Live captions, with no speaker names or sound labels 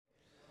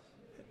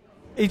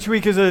Each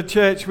week as a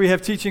church, we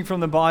have teaching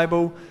from the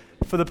Bible.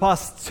 For the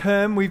past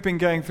term, we've been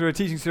going through a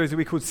teaching series that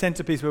we called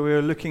Centerpiece, where we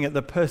were looking at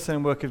the person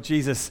and work of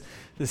Jesus,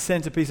 the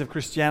centerpiece of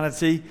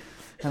Christianity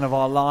and of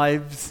our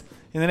lives.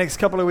 In the next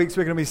couple of weeks,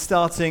 we're going to be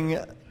starting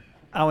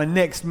our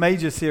next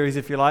major series,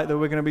 if you like, that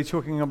we're going to be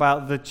talking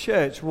about the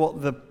church,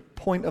 what the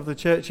point of the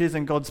church is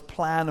and God's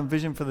plan and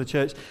vision for the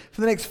church.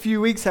 For the next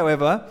few weeks,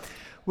 however,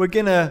 we're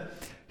going to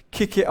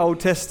kick it Old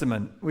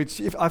Testament,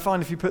 which I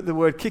find if you put the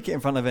word kick it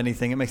in front of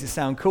anything, it makes it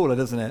sound cooler,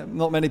 doesn't it?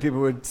 Not many people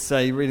would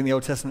say reading the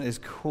Old Testament is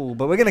cool,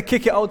 but we're going to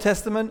kick it Old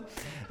Testament,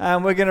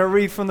 and we're going to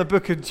read from the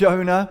book of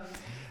Jonah.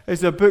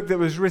 It's a book that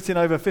was written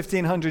over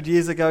 1,500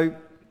 years ago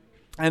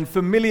and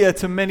familiar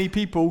to many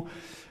people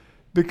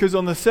because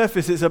on the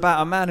surface it's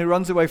about a man who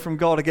runs away from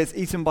God and gets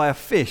eaten by a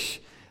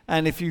fish.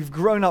 And if you've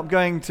grown up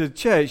going to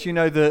church, you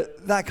know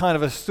that kind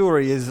of a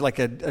story is like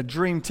a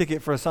dream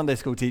ticket for a Sunday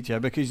school teacher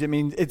because, I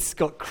mean, it's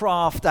got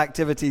craft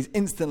activities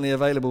instantly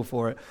available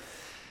for it.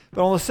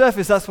 But on the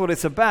surface, that's what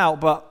it's about.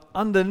 But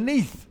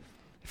underneath,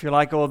 if you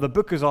like, or the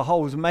book as a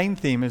whole's main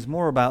theme is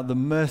more about the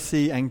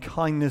mercy and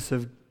kindness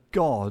of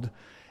God,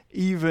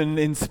 even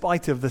in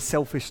spite of the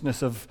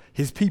selfishness of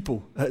his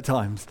people at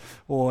times,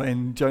 or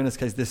in Jonah's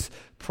case, this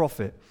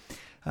prophet.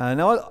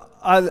 Now,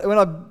 when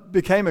I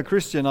became a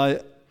Christian,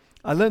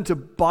 I learned to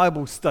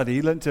Bible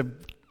study, learned to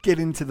get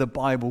into the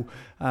Bible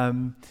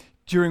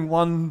during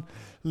one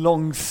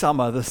long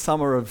summer, the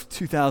summer of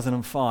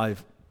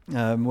 2005,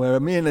 where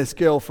me and this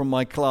girl from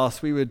my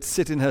class, we would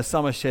sit in her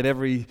summer shed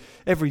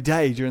every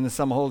day during the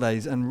summer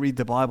holidays and read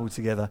the Bible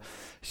together.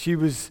 She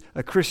was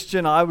a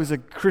Christian, I was a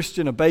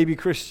Christian, a baby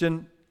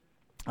Christian.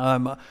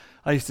 I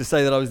used to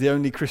say that I was the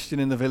only Christian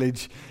in the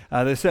village.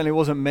 There certainly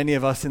wasn't many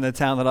of us in the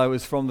town that I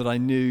was from that I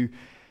knew.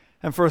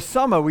 And for a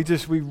summer, we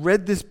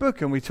read this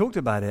book and we talked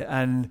about it.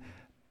 And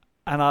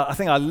I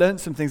think I learned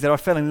some things there. I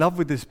fell in love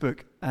with this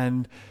book.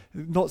 And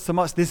not so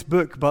much this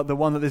book, but the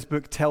one that this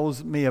book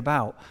tells me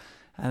about.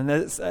 And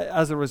as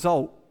a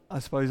result, I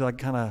suppose I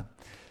kind of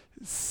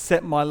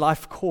set my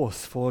life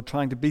course for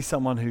trying to be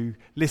someone who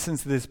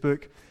listens to this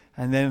book.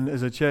 And then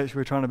as a church,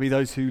 we're trying to be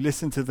those who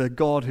listen to the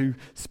God who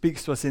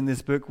speaks to us in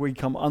this book. We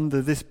come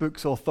under this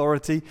book's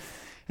authority.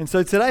 And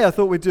so today I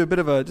thought we'd do a bit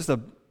of a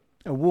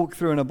walk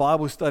through in a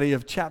Bible study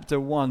of chapter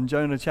 1,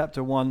 Jonah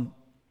chapter 1.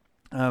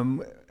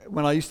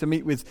 When I used to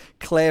meet with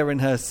Claire in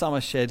her summer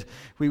shed,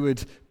 we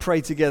would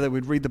pray together,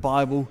 we'd read the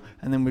Bible,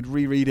 and then we'd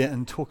reread it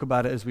and talk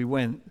about it as we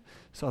went.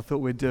 So I thought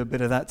we'd do a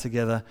bit of that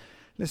together.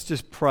 Let's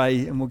just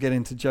pray and we'll get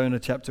into Jonah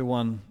chapter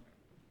 1.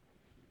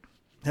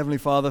 Heavenly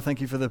Father,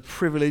 thank you for the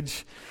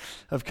privilege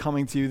of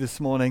coming to you this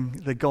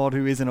morning, the God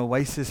who is an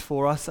oasis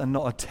for us and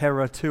not a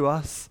terror to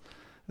us,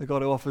 the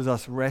God who offers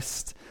us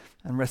rest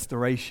and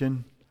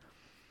restoration.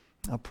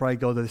 I pray,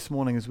 God, that this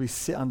morning as we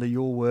sit under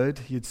your word,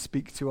 you'd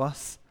speak to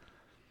us.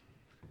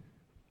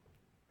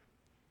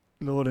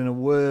 Lord, in a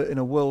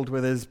world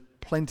where there's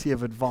plenty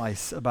of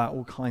advice about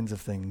all kinds of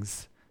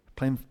things,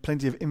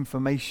 plenty of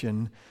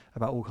information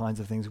about all kinds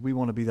of things, we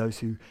want to be those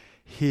who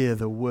hear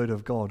the word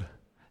of God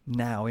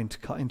now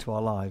into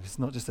our lives,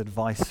 not just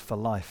advice for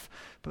life,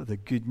 but the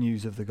good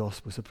news of the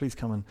gospel. So please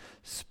come and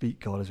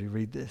speak, God, as we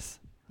read this.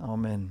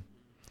 Amen.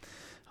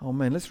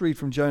 Amen. Let's read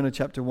from Jonah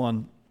chapter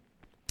 1.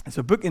 It's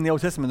a book in the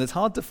Old Testament that's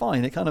hard to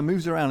find. It kind of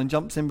moves around and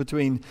jumps in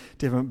between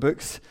different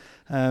books.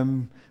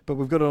 But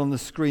we've got it on the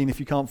screen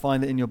if you can't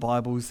find it in your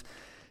Bibles.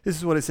 This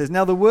is what it says.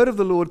 Now the word of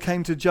the Lord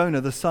came to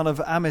Jonah, the son of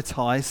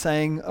Amittai,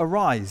 saying,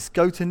 "Arise,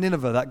 go to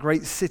Nineveh, that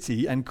great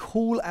city, and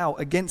call out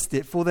against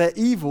it, for their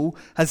evil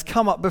has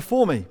come up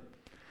before me."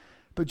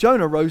 But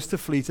Jonah rose to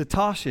flee to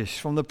Tarshish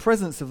from the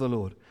presence of the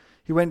Lord.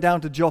 He went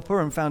down to Joppa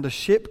and found a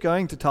ship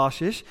going to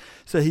Tarshish.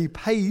 So he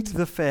paid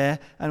the fare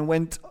and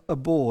went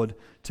aboard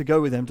to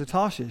go with them to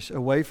Tarshish,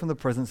 away from the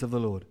presence of the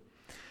Lord.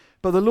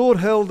 But the Lord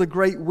hurled a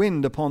great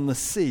wind upon the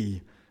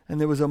sea, and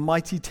there was a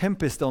mighty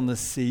tempest on the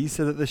sea,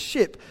 so that the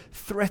ship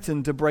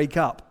threatened to break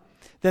up.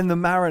 Then the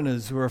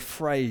mariners were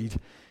afraid,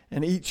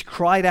 and each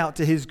cried out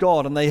to his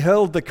God, and they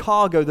hurled the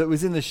cargo that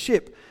was in the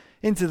ship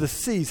into the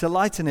sea to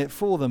lighten it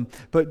for them.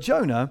 But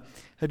Jonah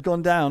had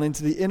gone down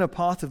into the inner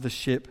part of the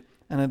ship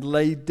and had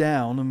laid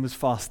down and was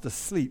fast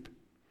asleep.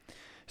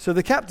 So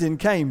the captain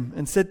came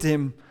and said to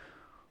him,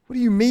 "What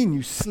do you mean,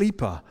 you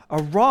sleeper?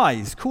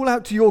 Arise, call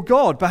out to your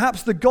God.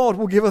 Perhaps the God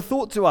will give a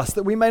thought to us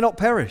that we may not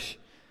perish."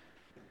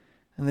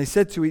 And they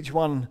said to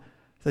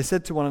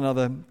one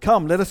another,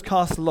 "Come, let us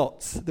cast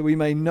lots, that we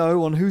may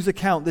know on whose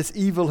account this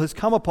evil has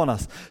come upon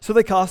us." So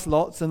they cast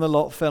lots, and the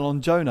lot fell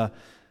on Jonah.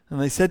 And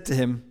they said to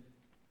him,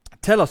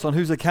 "Tell us on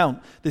whose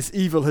account this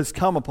evil has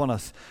come upon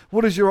us.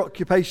 What is your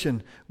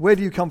occupation? Where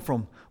do you come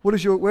from? What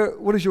is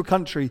your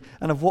country,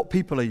 and of what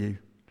people are you?"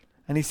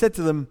 And he said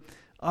to them,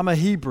 "I'm a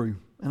Hebrew,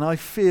 and I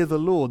fear the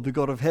Lord, the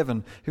God of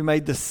heaven, who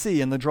made the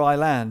sea and the dry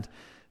land."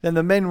 Then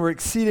the men were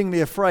exceedingly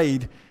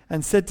afraid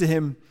and said to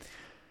him,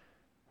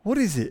 "What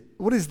is it?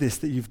 What is this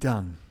that you've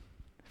done?"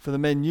 For the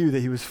men knew that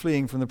he was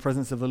fleeing from the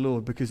presence of the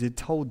Lord because he had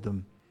told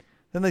them.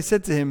 Then they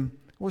said to him,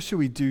 "What shall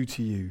we do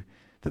to you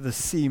that the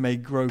sea may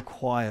grow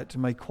quiet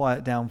and may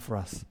quiet down for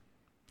us?"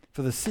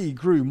 for the sea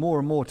grew more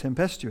and more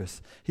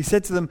tempestuous. He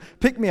said to them,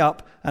 "Pick me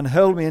up and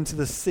hurl me into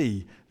the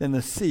sea, then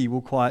the sea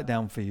will quiet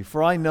down for you.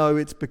 For I know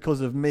it's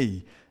because of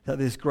me that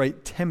this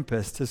great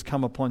tempest has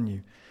come upon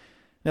you."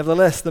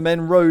 Nevertheless, the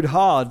men rowed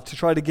hard to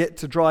try to get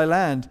to dry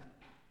land,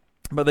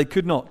 but they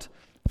could not,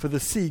 for the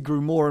sea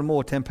grew more and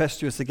more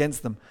tempestuous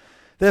against them.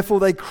 Therefore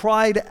they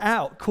called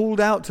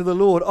out to the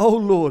Lord, "O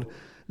Lord,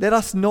 let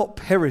us not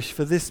perish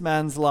for this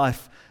man's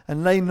life,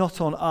 and lay not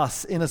on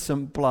us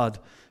innocent blood.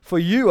 For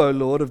you, O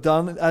Lord, have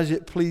done as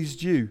it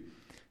pleased you."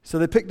 So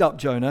they picked up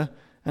Jonah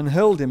and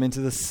hurled him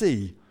into the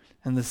sea,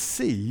 and the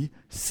sea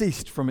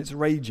ceased from its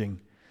raging.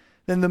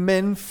 Then the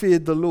men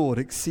feared the Lord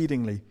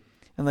exceedingly,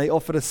 and they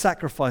offered a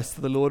sacrifice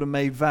to the Lord and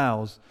made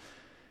vows.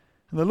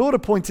 And the Lord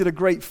appointed a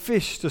great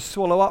fish to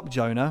swallow up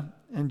Jonah,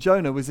 and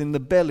Jonah was in the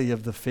belly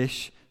of the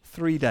fish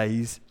 3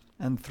 days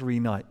and 3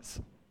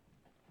 nights.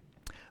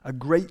 A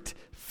great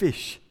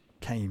fish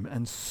came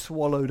and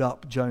swallowed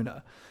up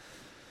Jonah.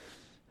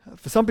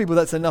 For some people,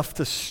 that's enough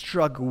to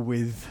struggle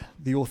with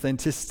the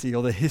authenticity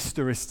or the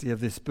historicity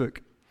of this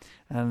book.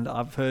 And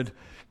I've heard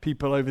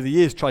people over the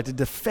years try to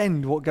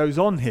defend what goes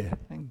on here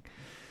and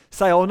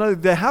say, "Oh no,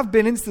 there have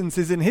been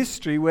instances in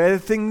history where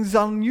things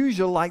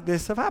unusual like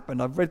this have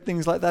happened. I've read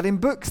things like that in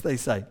books," they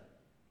say.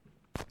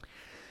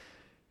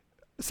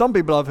 Some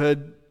people I've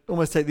heard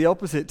almost take the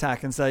opposite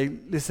tack and say,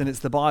 "Listen, it's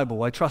the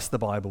Bible. I trust the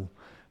Bible.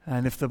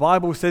 And if the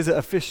Bible says that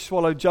a fish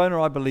swallowed Jonah,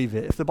 I believe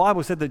it. If the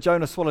Bible said that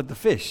Jonah swallowed the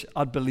fish,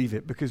 I'd believe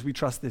it because we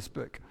trust this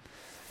book."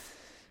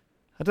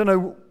 I don't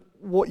know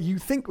what you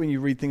think when you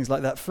read things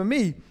like that. For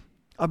me,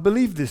 I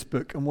believe this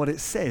book and what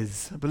it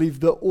says. I believe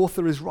the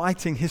author is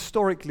writing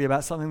historically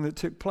about something that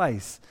took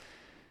place.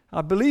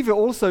 I believe it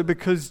also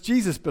because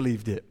Jesus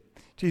believed it.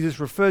 Jesus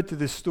referred to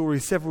this story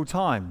several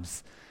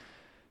times.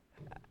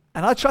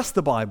 And I trust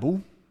the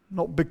Bible,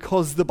 not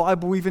because the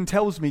Bible even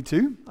tells me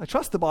to. I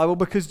trust the Bible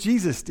because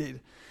Jesus did.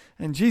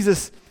 And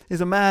Jesus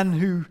is a man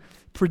who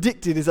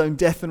predicted his own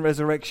death and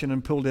resurrection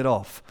and pulled it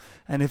off.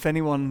 And if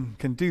anyone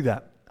can do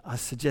that, I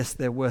suggest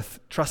they're worth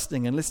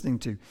trusting and listening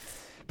to.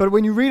 But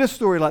when you read a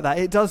story like that,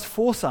 it does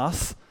force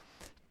us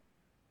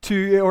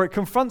to, or it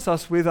confronts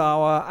us with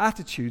our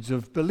attitudes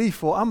of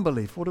belief or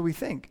unbelief. What do we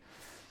think?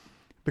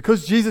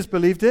 Because Jesus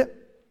believed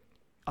it,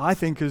 I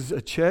think as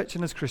a church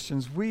and as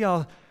Christians, we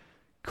are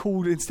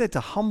called instead to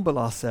humble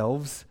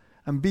ourselves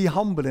and be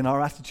humble in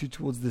our attitude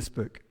towards this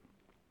book.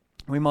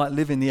 We might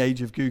live in the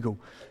age of Google,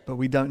 but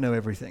we don't know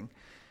everything.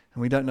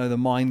 And we don't know the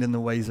mind and the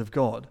ways of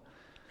God.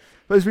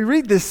 But as we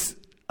read this,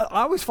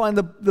 I always find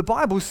the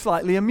Bible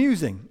slightly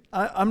amusing.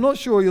 I'm not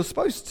sure you're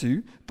supposed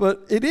to,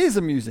 but it is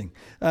amusing.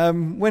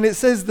 When it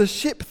says the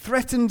ship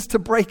threatened to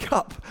break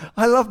up,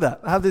 I love that.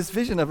 I have this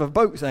vision of a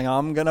boat saying,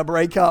 "I'm going to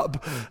break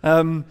up."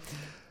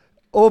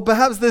 Or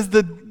perhaps there's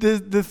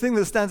the thing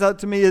that stands out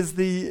to me is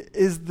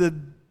the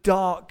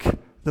dark,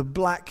 the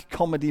black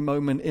comedy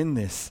moment in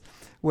this,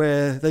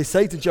 where they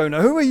say to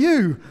Jonah, "Who are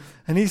you?"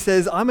 And he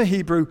says, "I'm a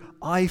Hebrew,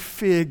 I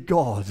fear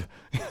God."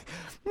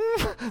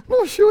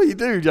 Not sure you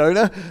do,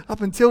 Jonah,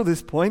 up until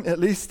this point, at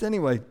least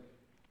anyway.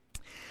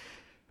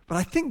 But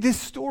I think this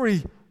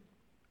story,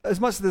 as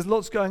much as there's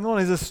lots going on,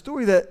 is a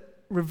story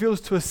that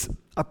reveals to us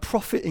a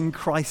prophet in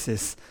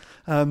crisis.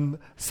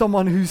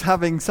 Someone who's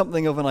having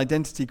something of an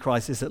identity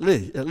crisis at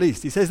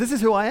least. He says, "This is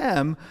who I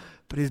am,"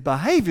 but his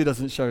behavior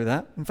doesn't show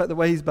that. In fact, the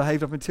way he's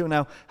behaved up until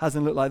now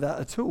hasn't looked like that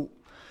at all.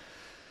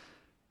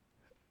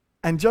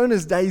 And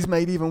Jonah's day is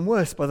made even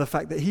worse by the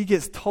fact that he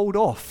gets told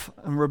off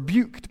and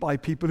rebuked by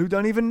people who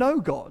don't even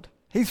know God.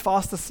 He's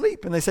fast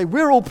asleep, and they say,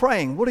 "We're all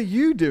praying. What are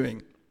you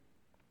doing?"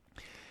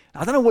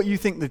 I don't know what you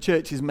think the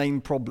church's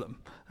main problem.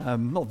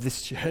 Not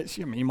this church.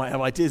 I mean, you might have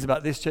ideas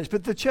about this church,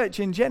 but the church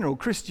in general,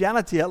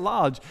 Christianity at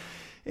large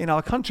in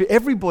our country,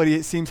 everybody,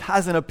 it seems,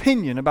 has an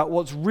opinion about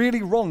what's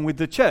really wrong with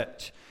the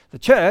church. The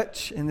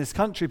church in this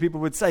country, people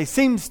would say,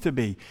 seems to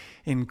be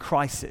in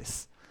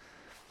crisis.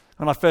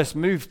 When I first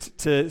moved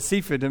to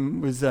Seaford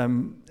and was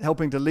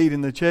helping to lead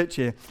in the church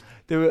here,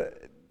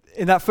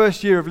 in that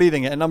first year of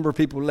leading it, a number of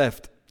people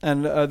left.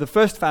 And the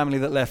first family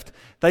that left,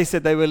 they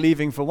said they were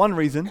leaving for one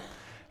reason.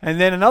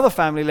 And then another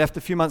family left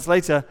a few months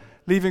later,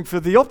 leaving for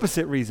the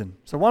opposite reason.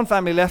 So one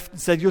family left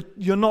and said,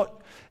 you're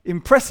not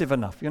impressive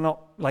enough. You're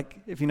not like,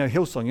 if you know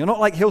Hillsong, you're not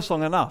like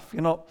Hillsong enough.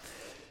 You're not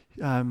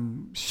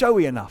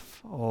showy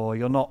enough, or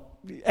you're not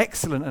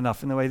excellent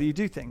enough in the way that you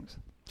do things.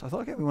 So I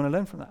thought, okay, we want to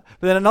learn from that.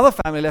 But then another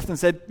family left and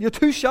said, "You're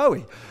too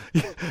showy.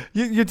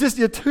 You're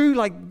too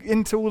like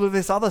into all of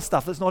this other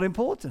stuff that's not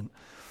important."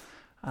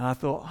 And I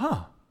thought,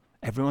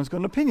 everyone's got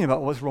an opinion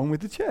about what's wrong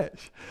with the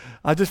church.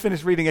 I just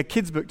finished reading a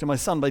kid's book to my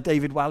son by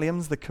David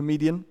Walliams, the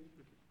comedian.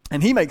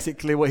 And he makes it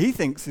clear what he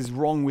thinks is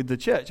wrong with the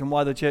church and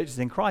why the church is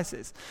in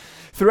crisis.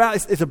 Throughout,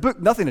 it's a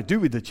book, nothing to do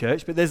with the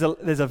church, but there's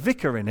a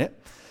vicar in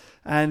it.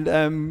 And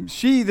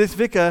this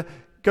vicar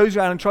goes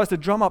around and tries to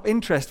drum up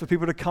interest for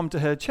people to come to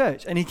her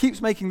church. And he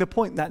keeps making the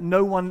point that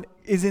no one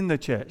is in the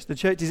church. The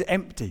church is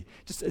empty,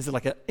 just as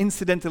like an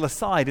incidental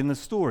aside in the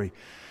story.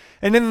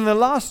 And then in the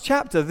last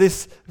chapter,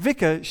 this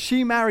vicar,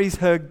 she marries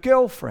her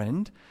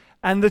girlfriend,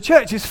 and the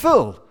church is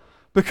full.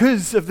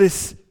 because of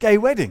this gay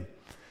wedding.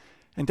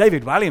 And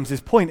David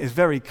Walliams' point is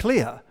very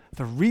clear.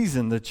 The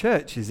reason the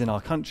church is in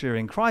our country are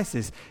in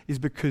crisis is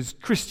because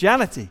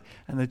Christianity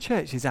and the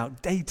church is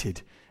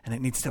outdated and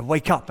it needs to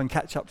wake up and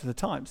catch up to the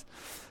times.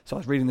 So I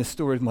was reading this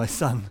story with my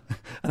son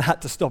and I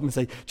had to stop and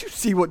say, do you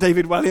see what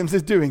David Walliams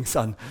is doing,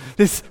 son?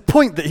 This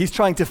point that he's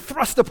trying to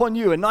thrust upon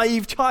you, a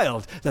naive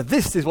child, that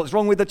this is what's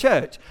wrong with the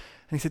church.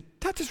 And he said,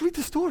 Dad, just read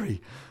the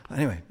story.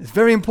 Anyway, it's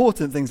very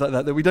important, things like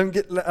that we don't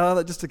get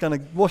that just to kind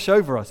of wash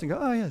over us and go,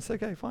 oh, yes,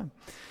 okay, fine.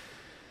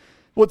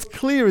 What's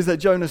clear is that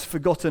Jonah's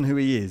forgotten who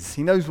he is.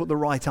 He knows what the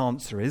right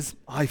answer is.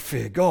 I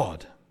fear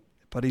God.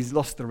 But he's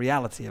lost the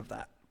reality of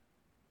that.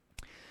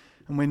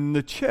 And when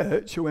the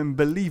church or when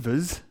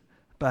believers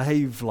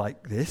behave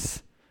like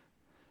this,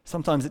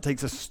 sometimes it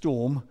takes a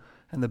storm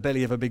and the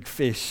belly of a big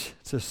fish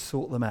to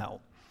sort them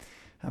out.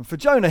 And for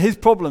Jonah, his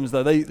problems,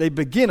 though, they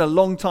begin a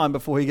long time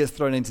before he gets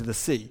thrown into the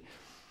sea.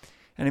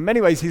 And in many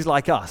ways, he's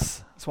like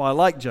us. That's why I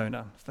like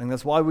Jonah. I think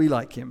that's why we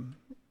like him.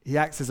 He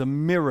acts as a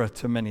mirror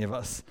to many of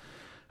us.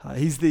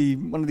 He's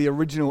one of the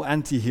original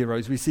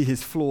anti-heroes. We see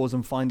his flaws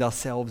and find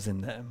ourselves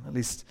in them. At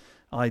least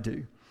I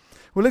do.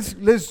 Well,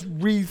 let's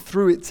read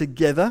through it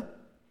together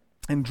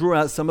and draw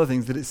out some of the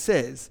things that it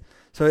says.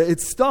 So it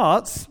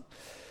starts,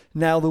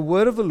 now the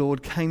word of the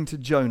Lord came to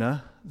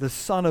Jonah, the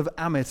son of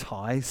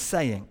Amittai,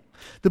 saying.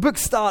 The book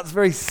starts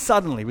very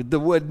suddenly with the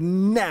word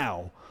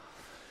now.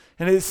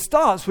 And it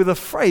starts with a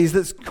phrase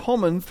that's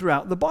common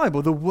throughout the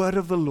Bible. The word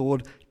of the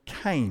Lord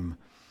came.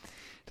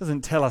 It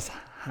doesn't tell us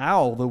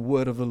how the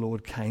word of the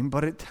Lord came,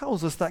 but it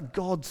tells us that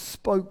God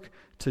spoke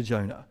to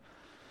Jonah.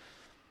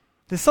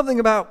 There's something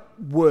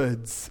about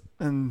words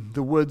and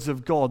the words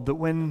of God that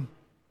when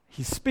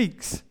he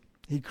speaks,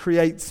 he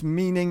creates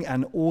meaning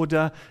and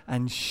order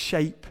and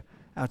shape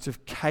out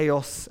of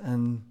chaos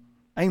and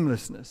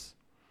aimlessness.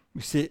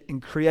 We see it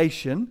in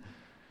creation.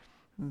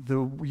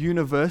 The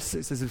universe,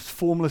 it says it's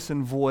formless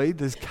and void.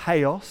 There's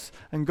chaos,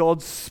 and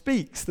God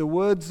speaks. The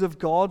words of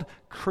God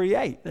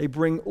create. They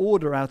bring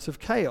order out of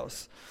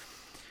chaos.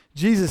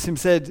 Jesus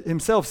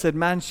himself said,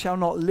 man shall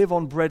not live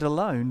on bread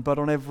alone, but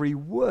on every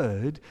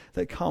word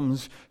that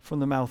comes from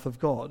the mouth of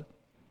God.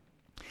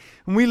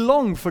 And we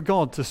long for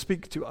God to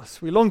speak to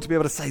us. We long to be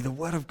able to say, the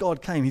word of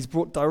God came. He's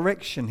brought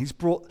direction. He's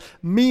brought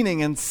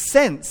meaning and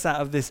sense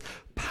out of this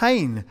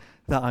pain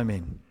that I'm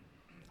in.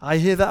 I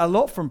hear that a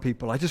lot from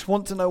people. I just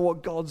want to know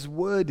what God's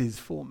word is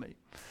for me.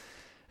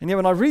 And yet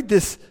when I read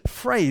this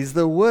phrase,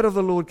 the word of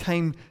the Lord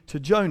came to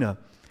Jonah,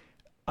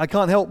 I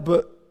can't help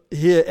but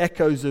hear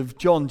echoes of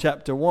John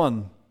chapter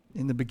 1.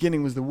 In the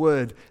beginning was the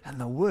Word, and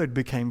the Word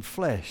became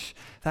flesh.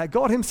 That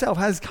God himself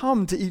has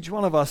come to each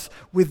one of us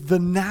with the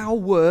now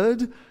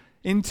word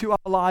into our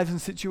lives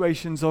and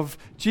situations of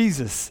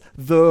Jesus.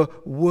 The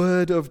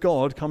Word of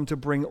God come to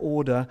bring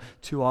order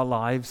to our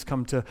lives,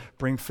 come to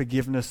bring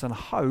forgiveness and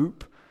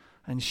hope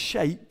and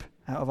shape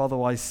out of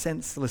otherwise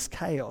senseless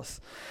chaos.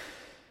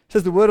 It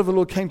says the word of the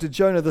Lord came to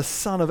Jonah, the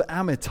son of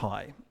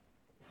Amittai.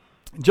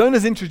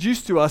 Jonah's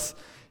introduced to us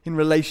in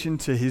relation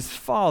to his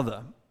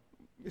father,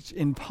 which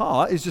in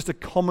part is just a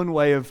common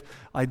way of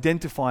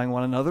identifying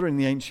one another in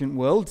the ancient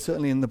world.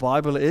 Certainly in the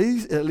Bible it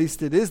is, at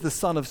least it is, the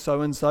son of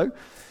so-and-so.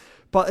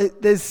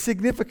 But there's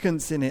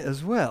significance in it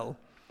as well.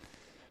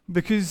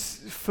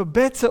 Because for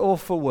better or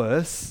for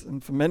worse,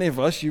 and for many of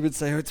us you would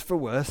say, oh, it's for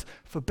worse.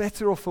 For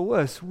better or for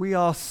worse, we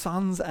are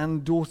sons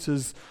and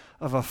daughters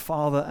of a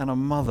father and a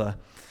mother.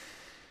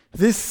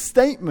 This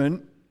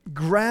statement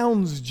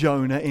grounds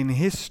Jonah in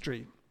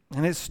history.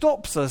 And it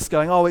stops us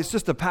going, oh, it's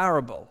just a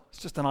parable.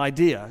 It's just an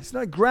idea.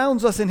 It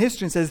grounds us in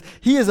history and says,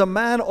 he is a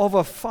man of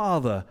a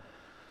father,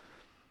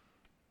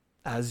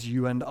 as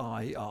you and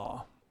I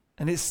are.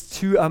 And it's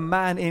to a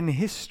man in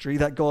history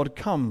that God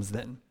comes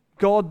then.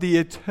 God, the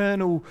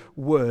eternal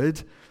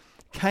Word,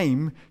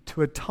 came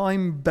to a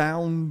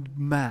time-bound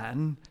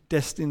man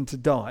destined to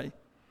die.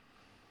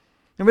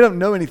 And we don't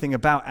know anything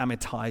about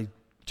Amittai,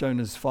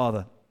 Jonah's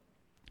father.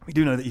 We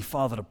do know that he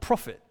fathered a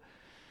prophet.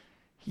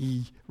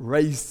 He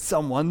raised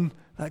someone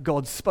that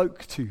God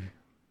spoke to.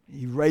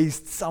 He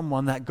raised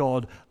someone that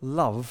God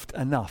loved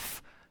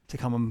enough to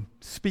come and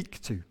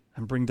speak to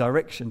and bring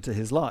direction to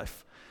his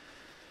life.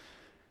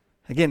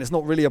 Again, it's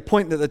not really a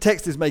point that the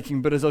text is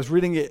making, but as I was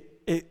reading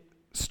it, it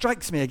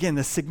strikes me again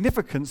the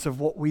significance of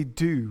what we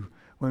do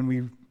when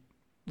we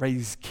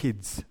raise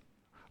kids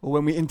or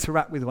when we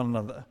interact with one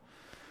another.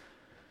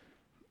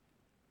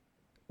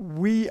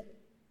 We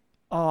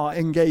are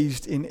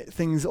engaged in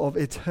things of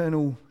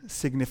eternal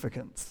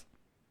significance.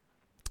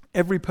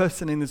 Every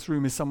person in this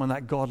room is someone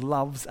that God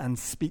loves and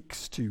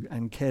speaks to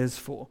and cares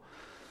for.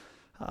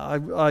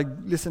 I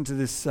listened to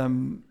this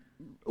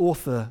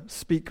author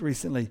speak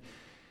recently,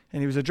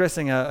 and he was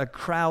addressing a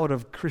crowd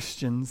of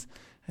Christians,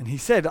 and he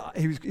said,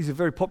 he's a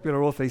very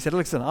popular author, he said,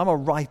 listen, I'm a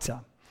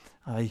writer.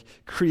 I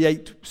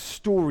create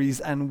stories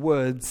and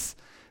words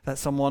that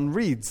someone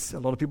reads. A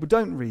lot of people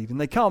don't read, and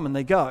they come and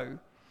they go.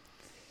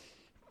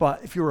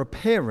 But if you're a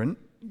parent,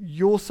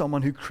 you're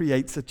someone who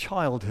creates a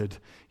childhood.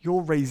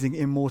 You're raising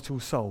immortal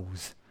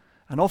souls.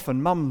 And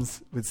often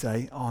mums would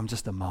say, oh, I'm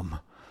just a mum.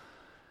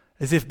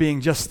 as if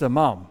being just a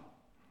mum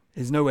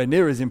is nowhere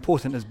near as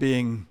important as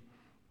being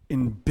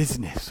in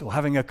business or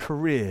having a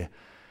career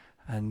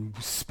and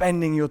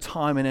spending your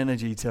time and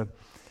energy to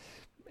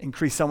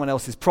increase someone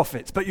else's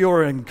profits. But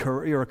you're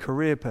a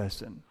career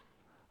person.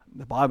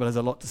 The Bible has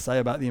a lot to say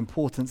about the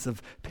importance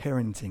of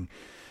parenting.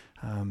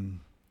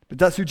 But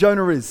that's who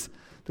Jonah is.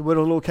 The word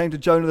of the Lord came to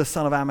Jonah, the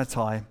son of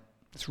Amittai.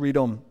 Let's read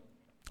on.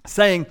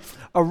 Saying,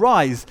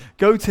 "Arise,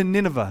 go to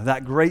Nineveh,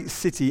 that great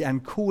city,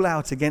 and call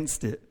out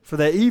against it, for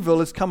their evil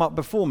has come up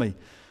before me."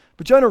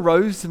 But Jonah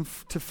rose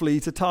to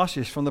flee to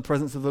Tarshish from the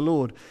presence of the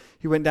Lord.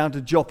 He went down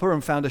to Joppa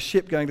and found a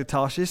ship going to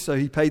Tarshish, so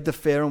he paid the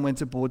fare and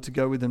went aboard to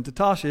go with them to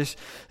Tarshish.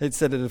 It's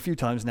said it a few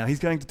times now. He's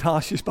going to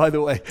Tarshish, by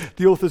the way.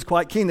 The author's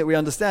quite keen that we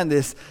understand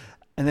this.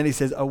 And then he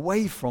says,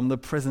 away from the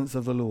presence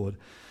of the Lord.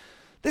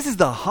 This is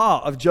the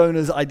heart of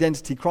Jonah's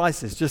identity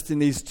crisis, just in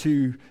these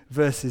two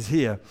verses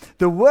here.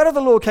 The word of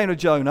the Lord came to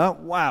Jonah.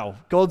 Wow,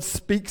 God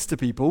speaks to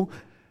people.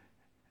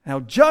 Now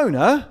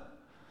Jonah,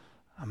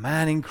 a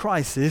man in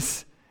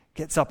crisis,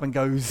 gets up and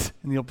goes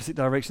in the opposite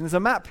direction. There's a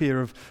map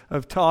here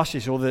of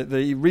Tarshish, or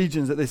the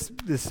regions that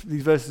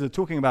these verses are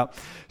talking about.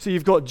 So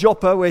you've got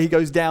Joppa, where he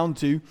goes down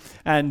to,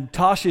 and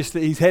Tarshish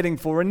that he's heading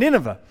for, and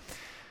Nineveh.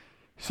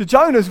 So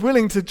Jonah's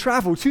willing to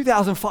travel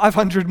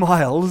 2,500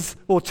 miles,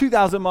 or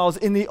 2,000 miles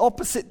in the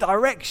opposite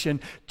direction,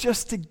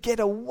 just to get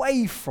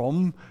away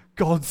from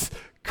God's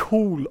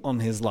call on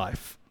his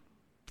life.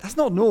 That's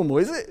not normal,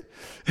 is it?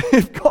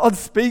 If God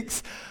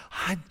speaks,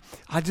 I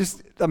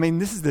mean,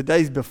 this is the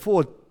days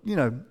before,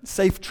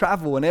 safe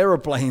travel and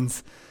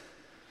aeroplanes.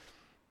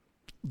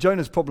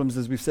 Jonah's problems,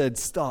 as we've said,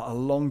 start a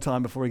long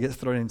time before he gets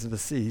thrown into the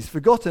sea. He's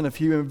forgotten a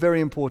few very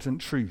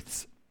important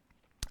truths.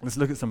 Let's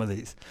look at some of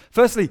these.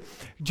 Firstly,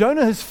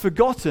 Jonah has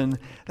forgotten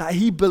that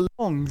he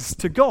belongs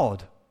to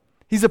God.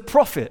 He's a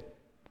prophet.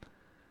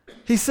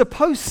 He's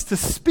supposed to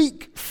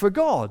speak for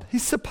God.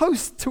 He's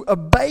supposed to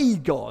obey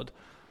God.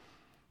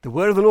 The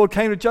word of the Lord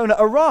came to Jonah,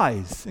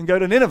 "Arise and go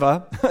to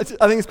Nineveh." I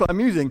think it's quite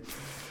amusing.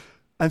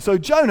 And so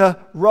Jonah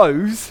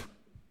rose,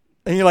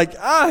 and you're like,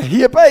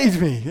 he obeyed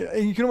me.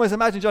 And you can almost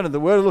imagine Jonah, the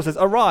word of the Lord says,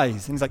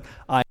 "Arise." And he's like,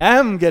 I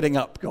am getting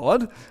up,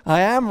 God.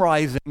 I am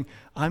rising.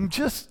 I'm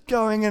just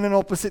going in an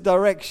opposite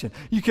direction.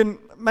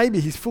 Maybe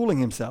he's fooling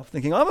himself,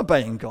 thinking, I'm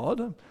obeying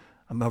God.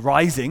 I'm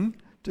arising,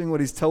 doing what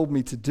he's told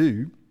me to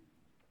do.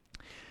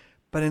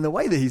 But in the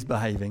way that he's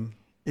behaving,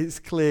 it's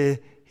clear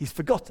he's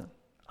forgotten.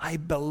 I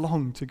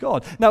belong to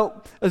God.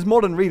 Now, as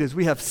modern readers,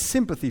 we have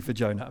sympathy for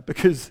Jonah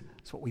because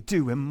that's what we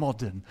do. We're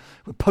modern.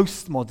 We're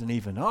postmodern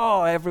even.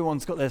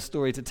 Everyone's got their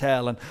story to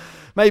tell. And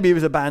maybe he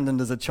was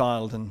abandoned as a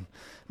child, and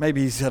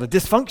maybe he's had a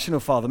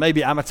dysfunctional father.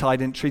 Maybe Amittai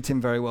didn't treat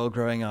him very well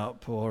growing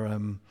up. Or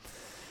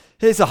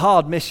it's a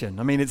hard mission.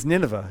 I mean, it's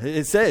Nineveh.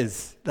 It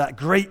says that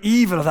great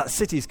evil of that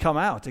city's come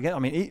out. Again, I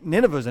mean,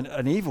 Nineveh's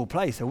an evil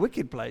place, a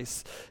wicked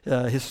place.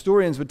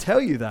 Historians would tell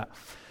you that.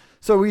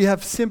 So we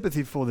have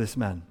sympathy for this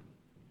man.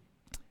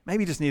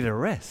 Maybe he just needed a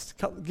rest.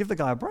 Give the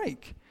guy a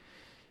break.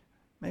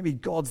 Maybe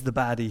God's the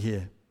baddie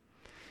here.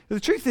 But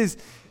the truth is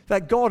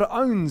that God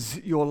owns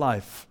your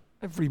life.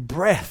 Every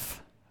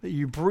breath that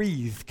you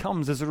breathe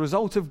comes as a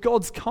result of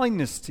God's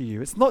kindness to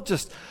you. It's not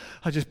just,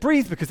 I just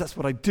breathe because that's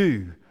what I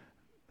do.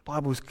 The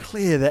Bible's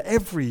clear that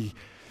every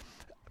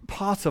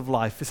part of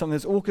life is something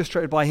that's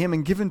orchestrated by Him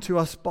and given to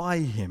us by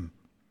Him.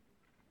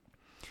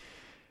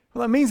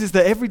 What that means is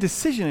that every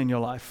decision in your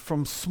life,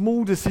 from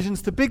small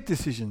decisions to big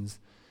decisions,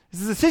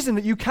 is a decision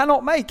that you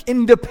cannot make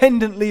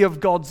independently of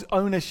God's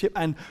ownership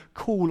and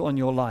call on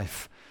your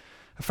life.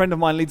 A friend of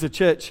mine leads a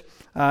church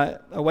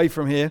away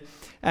from here,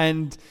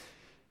 and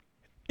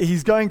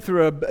he's going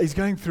through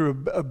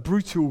a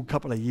brutal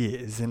couple of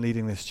years in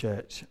leading this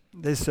church.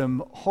 There's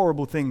some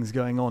horrible things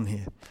going on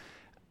here.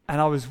 And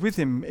I was with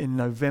him in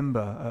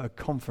November at a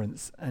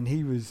conference, and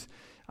he's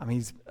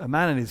a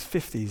man in his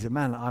 50s, a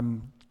man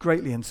I'm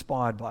greatly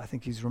inspired by. I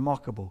think he's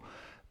remarkable.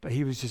 But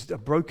he was just a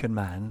broken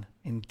man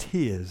in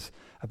tears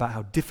about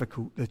how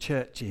difficult the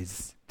church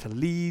is to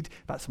lead,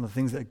 about some of the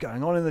things that are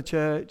going on in the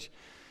church.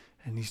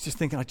 And he's just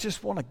thinking, I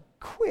just want to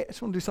quit. I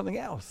just want to do something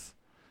else.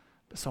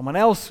 But someone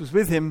else was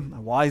with him,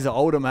 a wiser,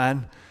 older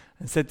man,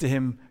 and said to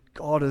him,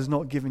 God has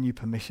not given you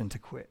permission to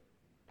quit.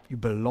 You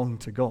belong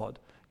to God.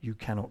 You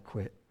cannot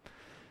quit.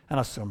 And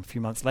I saw him a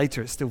few months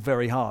later. It's still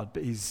very hard,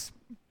 but he's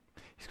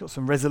got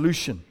some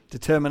resolution,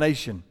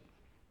 determination.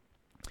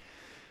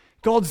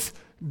 God's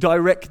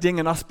directing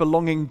and us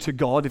belonging to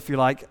God, if you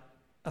like,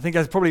 I think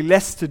has probably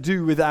less to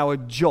do with our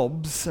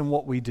jobs and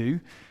what we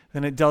do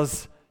than it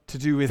does to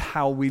do with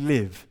how we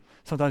live.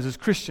 Sometimes as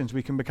Christians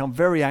we can become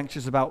very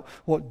anxious about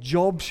what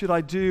job should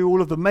I do,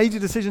 all of the major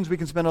decisions. We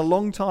can spend a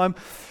long time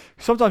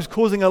sometimes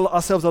causing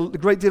ourselves a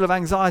great deal of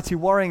anxiety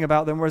worrying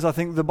about them, whereas I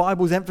think the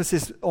Bible's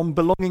emphasis on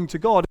belonging to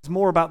God is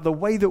more about the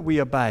way that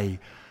we obey,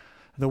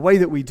 the way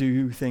that we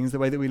do things, the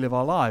way that we live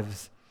our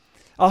lives.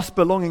 Us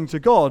belonging to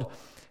God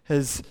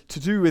has to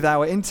do with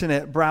our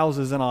internet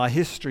browsers and our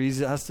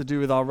histories. It has to do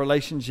with our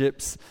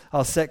relationships,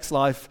 our sex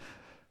life,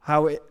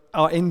 our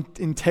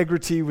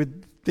integrity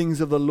with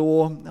things of the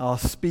law, our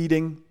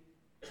speeding,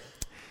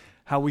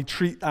 how we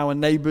treat our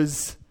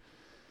neighbors,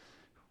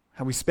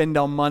 how we spend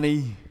our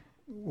money,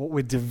 what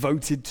we're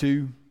devoted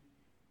to.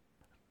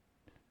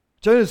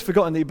 Jonah's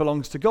forgotten that he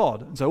belongs to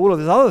God. And so all of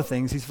these other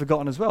things he's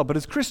forgotten as well. But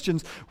as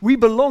Christians, we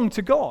belong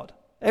to God.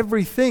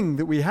 Everything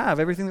that we have,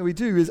 everything that we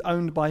do is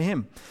owned by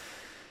him.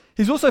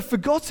 He's also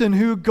forgotten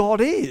who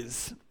God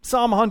is.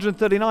 Psalm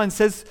 139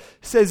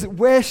 says,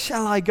 "Where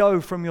shall I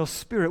go from your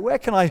spirit? Where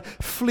can I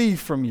flee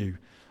from you?"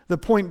 The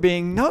point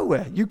being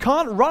nowhere. You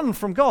can't run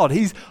from God.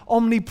 He's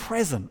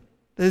omnipresent.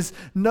 There's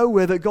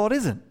nowhere that God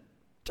isn't.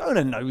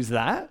 Jonah knows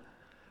that,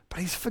 but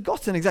he's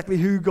forgotten exactly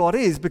who God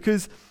is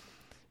because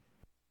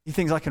he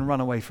thinks, I can run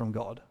away from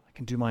God. I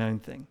can do my own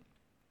thing.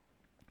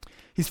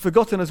 He's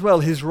forgotten as well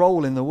his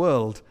role in the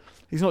world.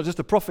 He's not just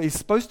a prophet. He's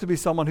supposed to be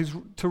someone who's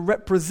to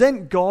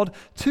represent God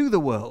to the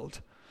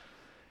world.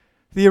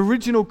 The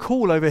original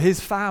call over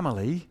his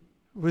family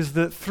was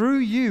that through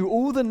you,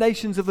 all the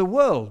nations of the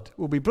world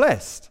will be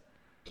blessed.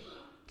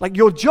 Like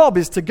your job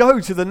is to go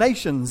to the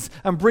nations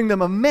and bring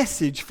them a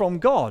message from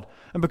God.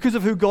 And because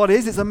of who God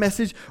is, it's a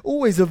message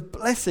always of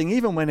blessing,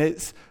 even when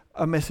it's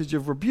a message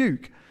of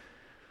rebuke.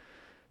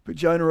 But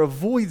Jonah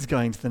avoids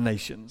going to the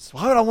nations.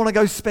 Why would I want to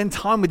go spend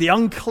time with the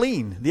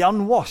unclean, the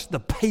unwashed, the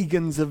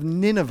pagans of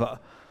Nineveh?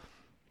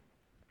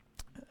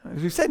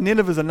 As we've said,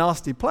 Nineveh's a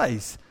nasty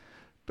place.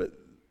 But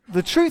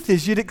the truth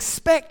is, you'd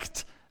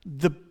expect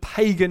the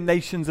pagan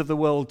nations of the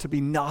world to be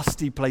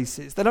nasty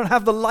places. They don't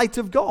have the light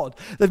of God.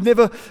 They've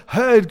never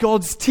heard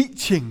God's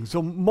teachings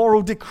or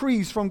moral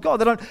decrees from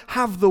God. They don't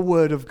have the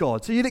word of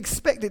God. So you'd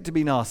expect it to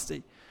be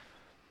nasty.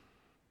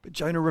 But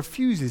Jonah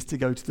refuses to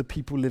go to the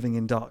people living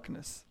in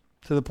darkness,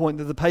 to the point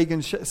that the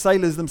pagan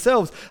sailors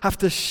themselves have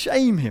to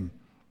shame him.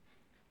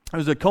 There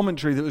was a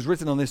commentary that was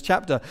written on this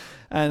chapter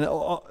and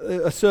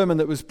a sermon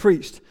that was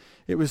preached.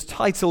 It was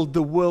titled,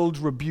 "The World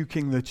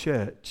Rebuking the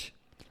Church."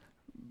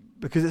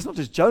 Because it's not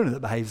just Jonah that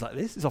behaves like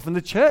this. It's often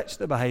the church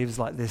that behaves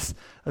like this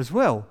as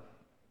well.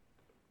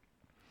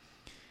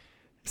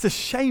 It's a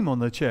shame on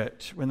the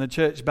church when the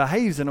church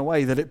behaves in a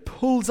way that it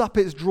pulls up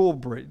its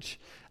drawbridge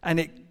and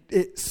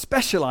it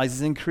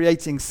specializes in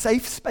creating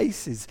safe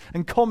spaces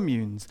and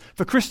communes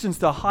for Christians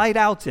to hide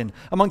out in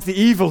amongst the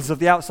evils of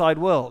the outside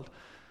world.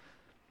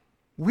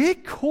 We're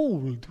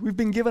called, we've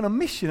been given a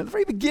mission at the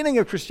very beginning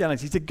of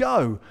Christianity to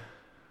go.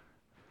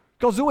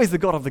 God's always the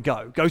God of the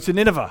go. Go to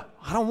Nineveh.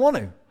 I don't want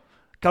to.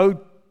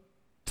 Go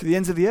to the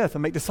ends of the earth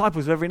and make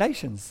disciples of every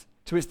nation.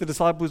 To which the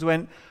disciples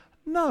went,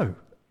 no.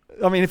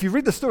 I mean, if you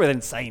read the story, they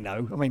didn't say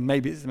no. I mean,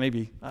 maybe it's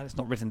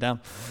not written down.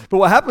 But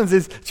what happens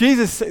is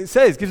Jesus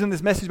gives them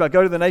this message about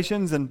go to the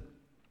nations, and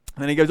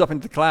then he goes up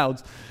into the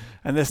clouds,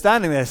 and they're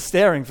standing there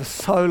staring for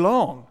so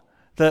long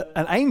that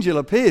an angel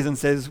appears and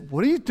says,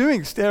 "What are you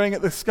doing staring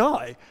at the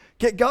sky?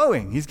 Get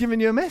going. He's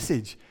giving you a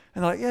message."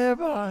 And they're like, "Yeah,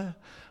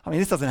 but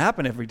this doesn't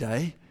happen every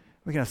day.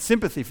 We can have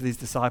sympathy for these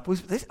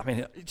disciples.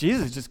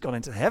 Jesus has just gone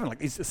into heaven.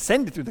 Like he's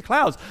ascended through the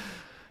clouds.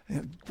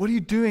 What are you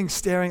doing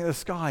staring at the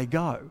sky?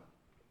 Go."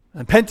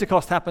 And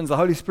Pentecost happens. The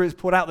Holy Spirit's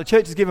poured out. The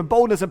church is given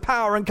boldness and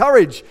power and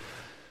courage.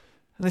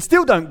 And they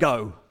still don't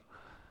go.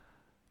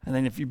 And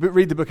then if you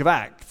read the book of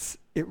Acts,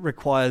 it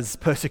requires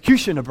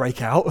persecution to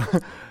break out.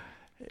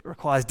 It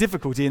requires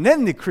difficulty. And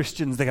then the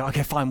Christians, they go,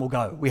 okay, fine, we'll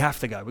go. We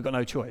have to go. We've got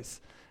no choice.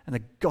 And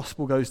the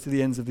gospel goes to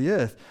the ends of the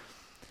earth.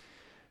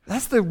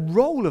 That's the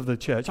role of the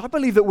church. I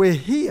believe that we're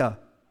here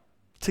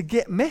to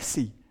get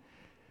messy,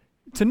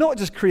 to not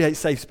just create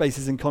safe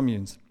spaces and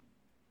communes.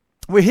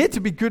 We're here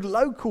to be good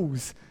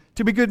locals,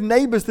 to be good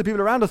neighbors to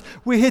people around us.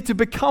 We're here to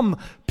become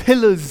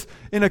pillars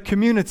in a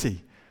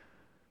community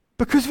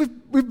because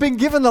we've been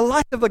given the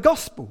light of the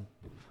gospel.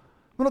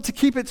 We're not to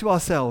keep it to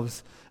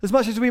ourselves. As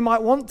much as we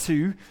might want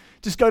to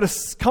just go to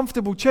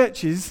comfortable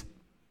churches,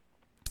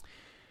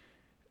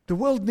 the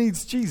world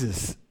needs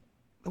Jesus.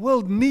 The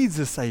world needs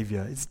a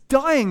savior. It's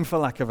dying for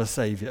lack of a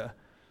savior.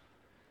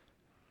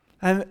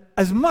 And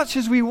as much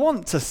as we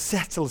want to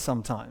settle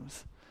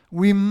sometimes,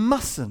 we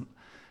mustn't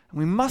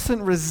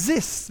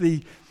resist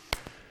the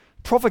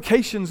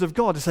provocations of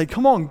God to say,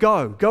 come on,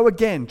 go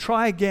again,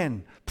 try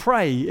again,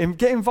 pray, and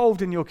get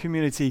involved in your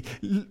community,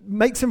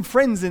 make some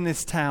friends in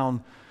this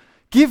town,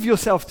 give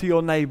yourself to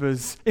your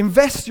neighbors,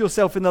 invest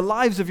yourself in the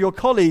lives of your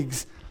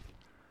colleagues.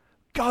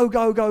 Go,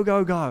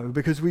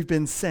 because we've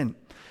been sent.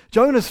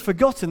 Jonah's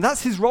forgotten.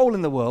 That's his role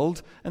in the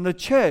world, and the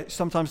church,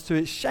 sometimes to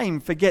its shame,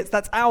 forgets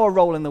that's our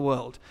role in the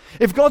world.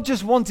 If God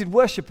just wanted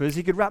worshippers,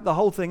 he could wrap the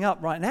whole thing up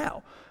right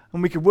now,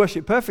 and we could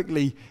worship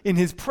perfectly in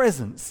his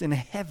presence in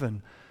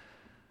heaven.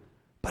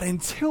 But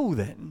until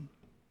then,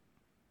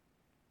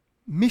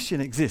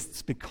 mission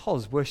exists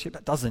because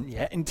worship doesn't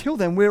yet. Until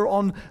then, we're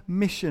on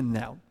mission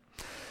now.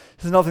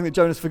 There's another thing that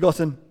Jonah's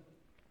forgotten.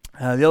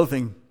 The other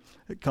thing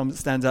that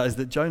stands out is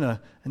that Jonah,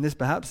 and this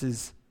perhaps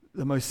is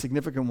the most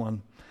significant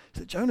one, is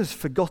that Jonah's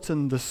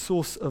forgotten the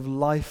source of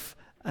life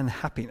and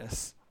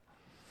happiness.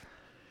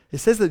 It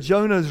says that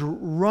Jonah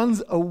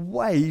runs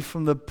away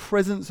from the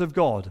presence of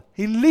God.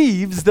 He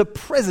leaves the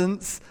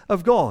presence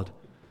of God.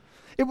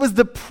 It was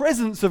the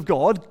presence of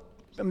God,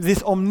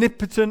 this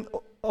omnipotent,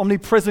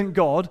 omnipresent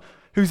God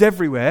who's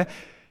everywhere,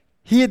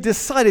 He had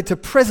decided to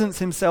presence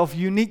himself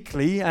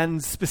uniquely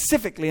and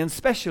specifically and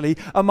specially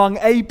among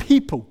a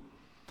people.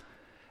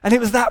 And it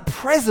was that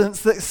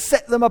presence that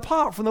set them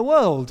apart from the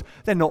world.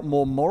 They're not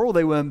more moral,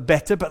 they weren't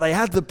better, but they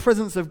had the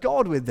presence of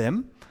God with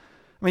them.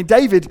 I mean,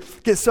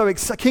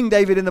 King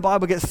David in the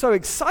Bible gets so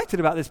excited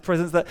about this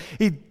presence that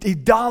he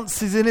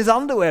dances in his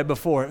underwear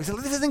before it. He says,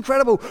 this is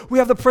incredible. We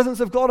have the presence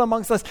of God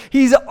amongst us.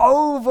 He's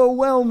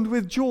overwhelmed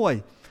with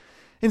joy.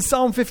 In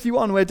Psalm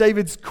 51, where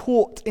David's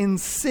caught in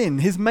sin,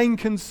 his main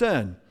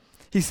concern,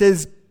 he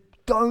says,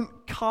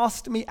 don't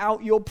cast me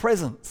out your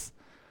presence.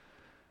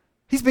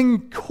 He's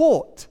been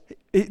caught.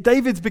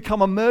 David's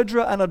become a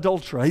murderer and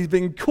adulterer. He's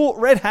been caught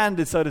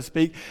red-handed, so to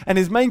speak, and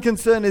his main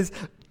concern is,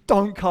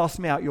 don't cast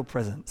me out your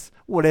presence,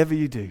 whatever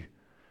you do.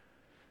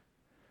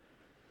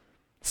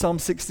 Psalm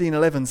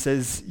 16:11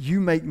 says, you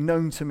make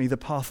known to me the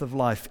path of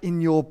life.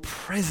 In your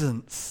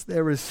presence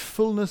there is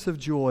fullness of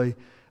joy.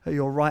 At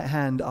your right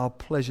hand are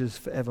pleasures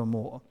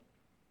forevermore.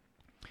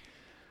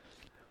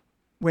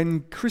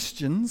 When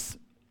Christians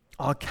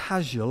are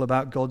casual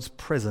about God's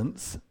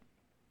presence,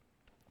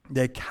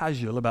 they're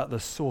casual about the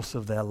source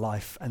of their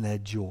life and their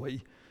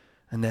joy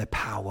and their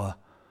power,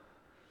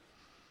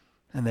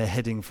 and they're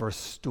heading for a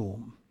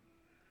storm.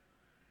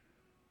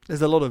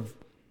 There's a lot of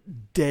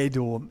dead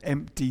or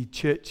empty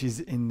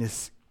churches in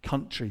this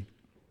country.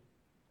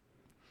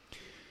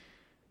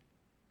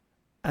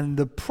 And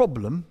the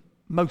problem,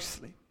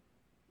 mostly,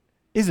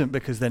 isn't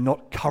because they're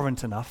not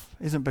current enough,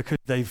 isn't because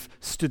they've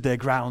stood their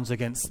grounds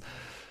against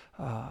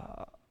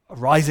a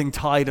rising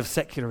tide of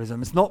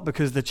secularism. It's not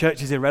because the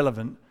church is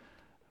irrelevant.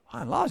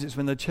 By and large, it's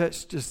when the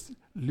church just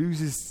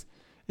loses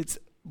its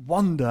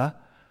wonder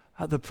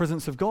at the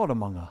presence of God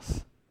among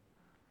us.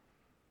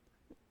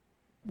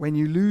 When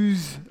you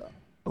lose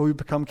or you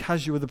become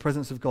casual with the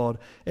presence of God,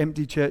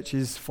 empty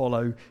churches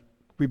follow.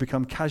 We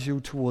become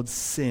casual towards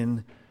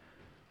sin.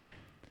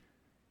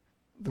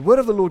 The word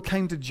of the Lord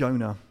came to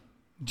Jonah.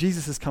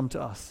 Jesus has come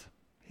to us.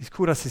 He's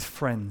called us his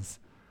friends.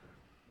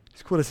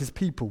 He's called us his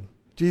people.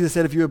 Jesus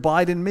said, if you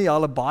abide in me,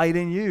 I'll abide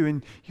in you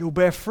and you'll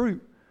bear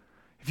fruit.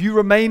 If you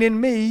remain in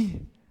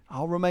me,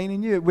 I'll remain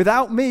in you.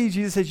 Without me,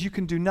 Jesus says, you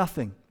can do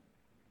nothing.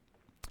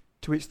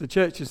 To which the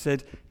church has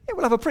said, yeah,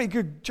 we'll have a pretty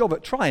good job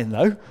at trying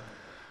though.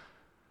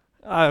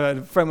 I had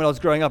a friend when I was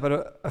growing up, I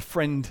had a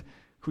friend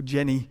called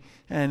Jenny,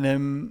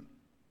 and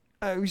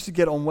we used to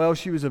get on well.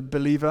 She was a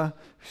believer.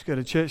 We used to go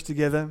to church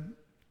together.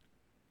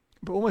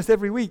 But almost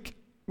every week,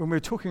 when we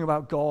were talking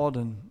about God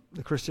and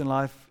the Christian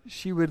life,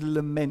 she would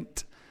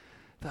lament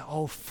that,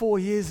 4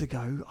 years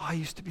ago, I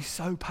used to be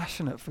so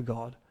passionate for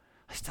God.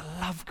 I used to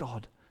love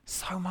God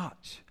so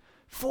much.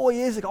 4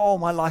 years ago,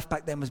 my life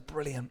back then was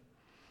brilliant.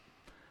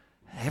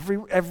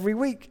 Every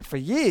week, for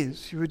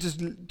years, she would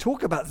just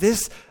talk about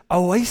this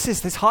oasis,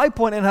 this high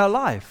point in her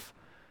life.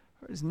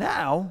 Whereas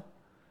now,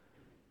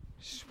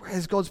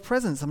 where's God's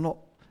presence? I'm not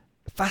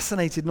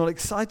fascinated, not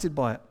excited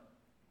by it.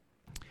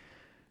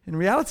 In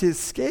reality, it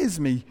scares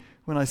me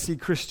when I see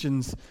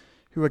Christians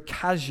who are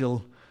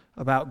casual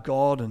about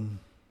God and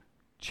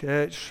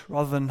church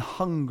rather than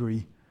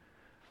hungry.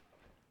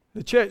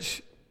 The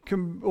church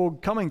or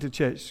coming to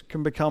church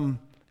can become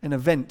an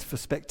event for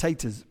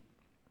spectators.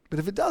 But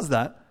if it does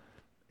that,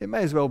 it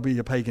may as well be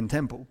a pagan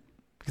temple,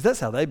 because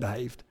that's how they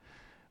behaved.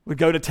 They'd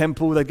go to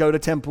temple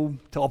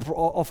to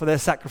offer their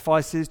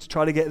sacrifices, to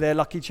try to get their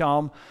lucky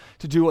charm,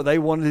 to do what they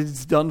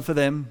wanted done for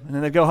them, and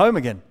then they'd go home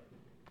again.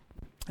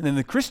 And then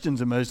the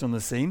Christians emerged on the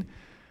scene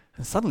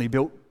and suddenly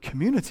built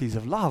communities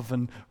of love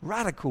and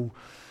radical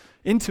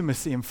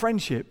intimacy and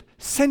friendship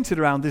centered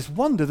around this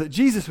wonder that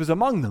Jesus was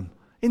among them,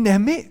 in their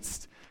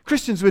midst.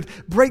 Christians would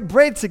break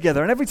bread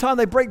together, and every time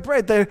they break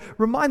bread, they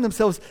remind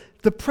themselves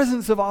the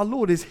presence of our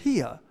Lord is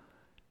here.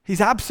 He's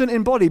absent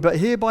in body, but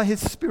here by his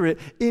Spirit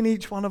in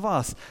each one of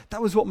us.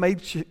 That was what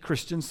made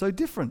Christians so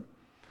different.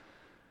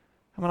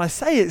 And when I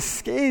say it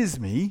scares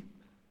me,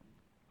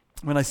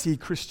 when I see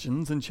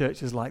Christians and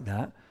churches like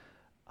that,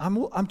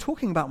 I'm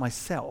talking about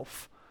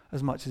myself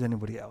as much as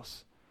anybody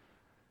else.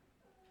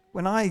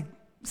 When I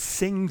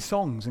sing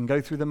songs and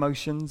go through the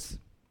motions,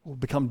 or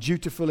become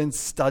dutiful in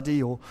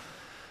study, or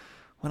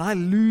when I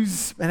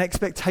lose an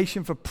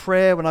expectation for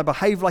prayer, when I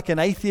behave like an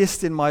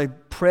atheist in my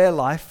prayer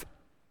life,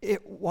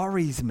 it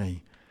worries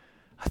me.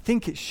 I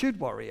think it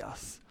should worry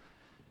us.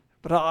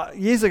 But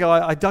years ago,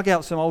 I dug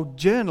out some old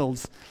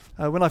journals.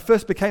 When I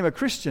first became a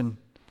Christian,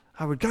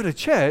 I would go to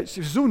church.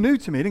 It was all new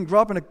to me. I didn't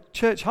grow up in a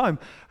church home.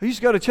 I used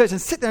to go to church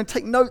and sit there and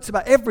take notes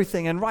about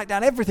everything and write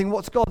down everything,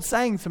 what's God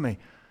saying to me.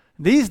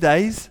 These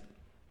days,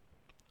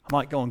 I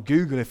might go on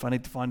Google if I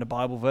need to find a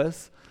Bible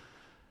verse.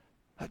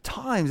 At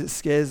times, it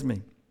scares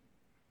me.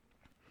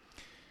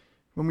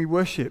 When we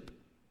worship,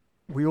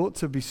 we ought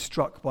to be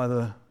struck by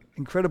the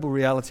incredible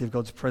reality of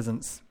God's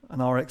presence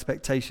and our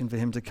expectation for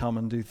him to come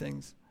and do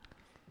things.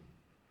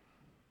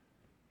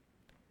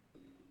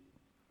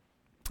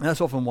 And that's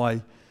often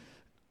why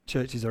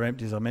churches are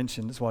empty, as I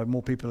mentioned. That's why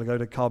more people go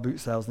to car boot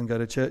sales than go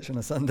to church on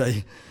a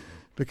Sunday,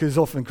 because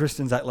often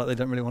Christians act like they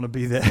don't really want to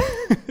be there.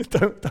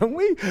 Don't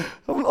we?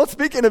 I'm not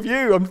speaking of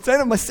you. I'm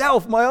saying of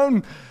myself, my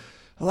own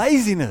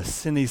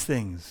laziness in these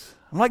things.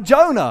 I'm like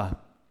Jonah.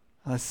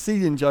 I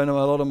see in Jonah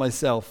a lot of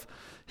myself.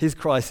 His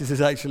crisis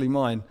is actually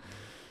mine.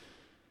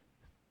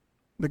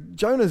 But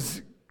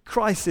Jonah's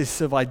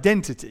crisis of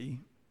identity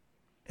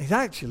is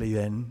actually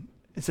then,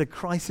 it's a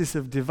crisis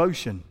of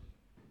devotion,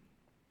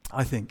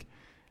 I think.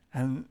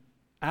 And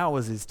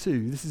ours is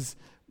too. This is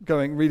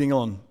reading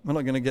on. We're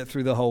not going to get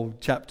through the whole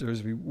chapter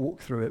as we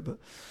walk through it,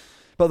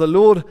 but the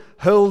Lord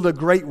hurled a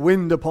great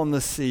wind upon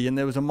the sea, and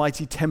there was a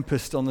mighty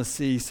tempest on the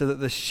sea, so that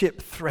the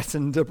ship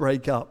threatened to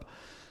break up.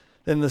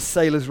 Then the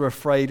sailors were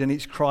afraid, and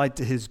each cried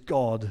to his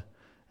God,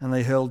 and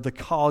they hurled the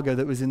cargo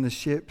that was in the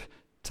ship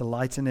to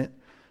lighten it.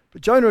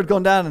 But Jonah had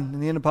gone down in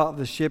the inner part of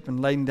the ship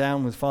and lain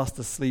down, was fast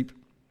asleep.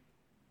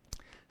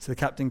 So the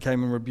captain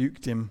came and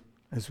rebuked him,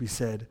 as we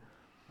said.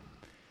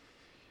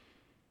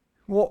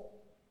 What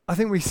I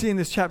think we see in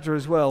this chapter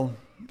as well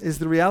is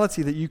the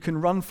reality that you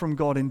can run from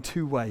God in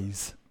two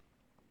ways.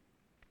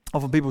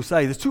 Often people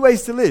say there's two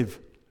ways to live,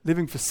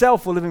 living for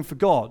self or living for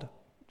God.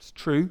 It's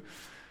true,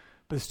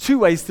 but there's two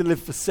ways to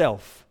live for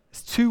self.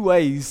 There's two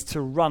ways to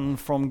run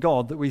from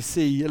God that we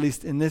see, at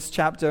least in this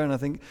chapter, and I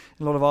think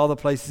in a lot of other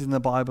places in the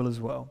Bible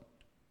as well.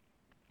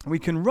 We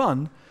can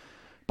run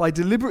by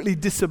deliberately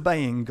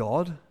disobeying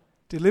God,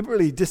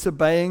 deliberately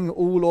disobeying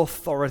all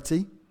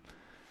authority,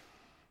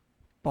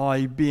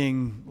 by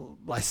being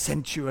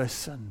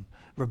licentious and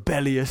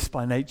rebellious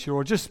by nature,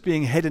 or just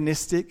being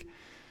hedonistic.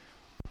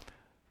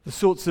 The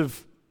sorts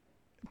of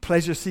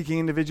pleasure-seeking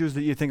individuals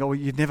that you think, oh,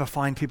 you'd never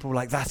find people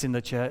like that in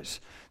the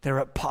church. They're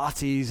at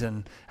parties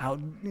and out,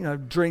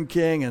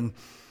 drinking, and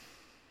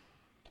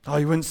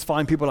you wouldn't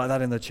find people like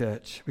that in the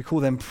church. We call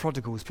them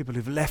prodigals, people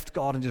who've left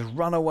God and just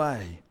run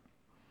away.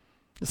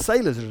 The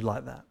sailors are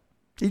like that.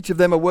 Each of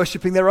them are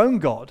worshipping their own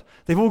God.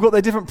 They've all got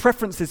their different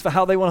preferences for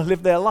how they want to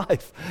live their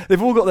life.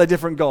 They've all got their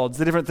different gods,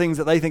 the different things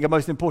that they think are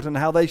most important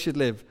and how they should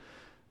live.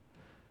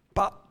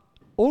 But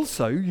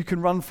also, you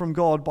can run from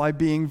God by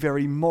being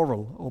very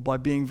moral or by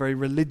being very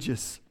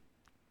religious.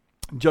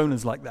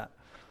 Jonah's like that.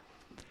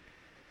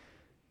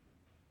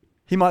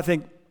 He might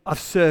think, I've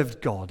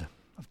served God.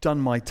 I've done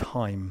my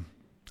time.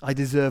 I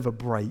deserve a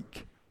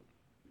break.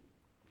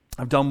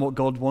 I've done what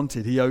God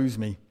wanted. He owes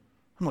me.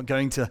 I'm not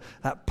going to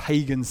that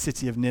pagan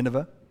city of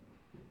Nineveh.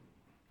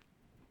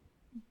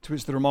 To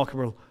which the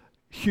remarkable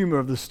humor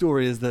of the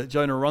story is that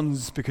Jonah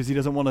runs because he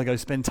doesn't want to go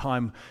spend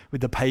time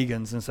with the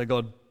pagans, and so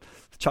God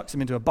chucks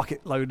him into a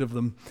bucket load of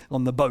them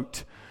on the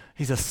boat.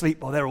 He's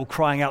asleep while they're all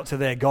crying out to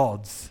their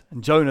gods.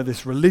 And Jonah,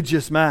 this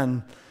religious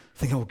man,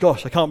 thinking, oh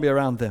gosh, I can't be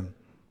around them.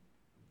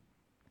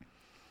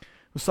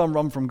 Well, some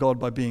run from God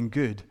by being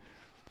good.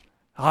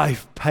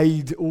 I've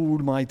paid all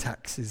my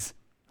taxes.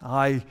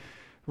 I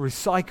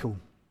recycle.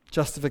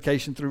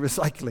 Justification through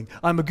recycling.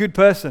 I'm a good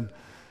person.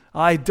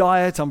 I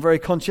diet. I'm very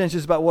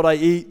conscientious about what I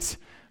eat.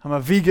 I'm a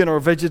vegan or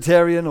a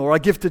vegetarian, or I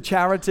give to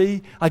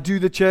charity. I do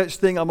the church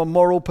thing. I'm a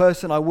moral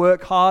person. I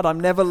work hard. I'm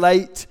never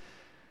late.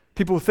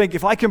 People think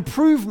if I can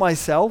prove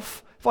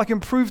myself, if I can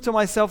prove to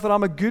myself that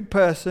I'm a good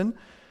person,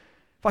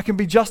 if I can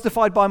be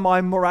justified by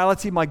my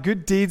morality, my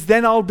good deeds,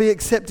 then I'll be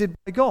accepted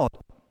by God.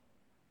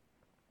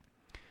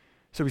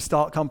 So we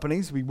start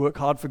companies. We work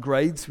hard for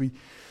grades. We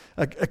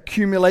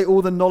accumulate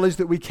all the knowledge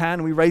that we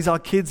can. We raise our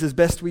kids as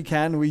best we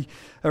can. We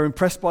are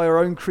impressed by our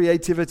own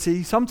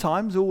creativity.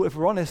 Sometimes, if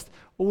we're honest,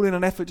 all in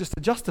an effort just to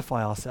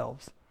justify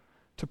ourselves,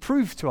 to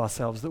prove to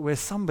ourselves that we're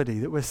somebody,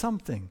 that we're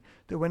something,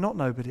 that we're not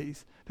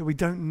nobodies, that we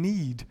don't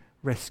need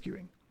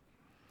rescuing.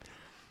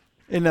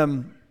 In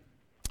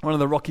one of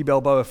the Rocky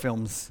Balboa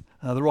films,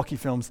 the Rocky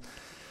films,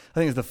 I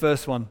think it's the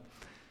first one,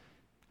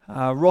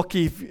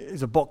 Rocky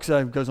is a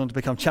boxer who goes on to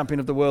become champion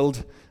of the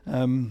world.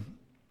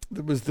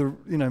 That was the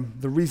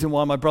reason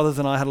why my brothers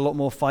and I had a lot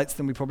more fights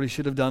than we probably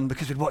should have done,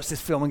 because we'd watch this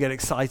film and get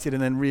excited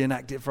and then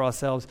reenact it for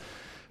ourselves.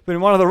 But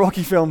in one of the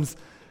Rocky films,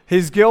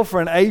 his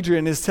girlfriend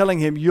Adrian is telling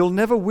him, "You'll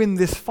never win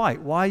this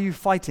fight. Why are you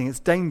fighting? It's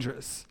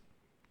dangerous."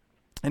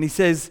 And he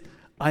says,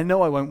 "I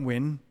know I won't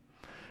win,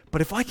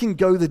 but if I can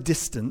go the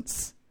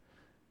distance,"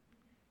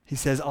 he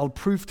says, "I'll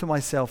prove to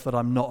myself that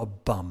I'm not a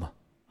bum.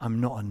 I'm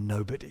not a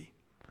nobody."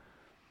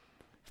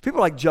 People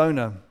like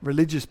Jonah,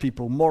 religious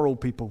people, moral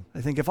people,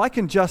 they think if I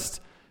can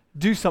just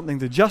do something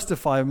to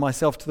justify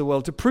myself to the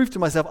world, to prove to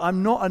myself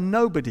I'm not a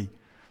nobody.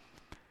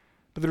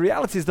 But the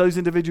reality is those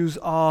individuals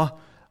are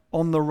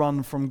on the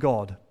run from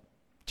God,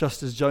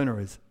 just as Jonah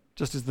is,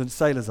 just as the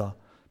sailors are.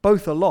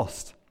 Both are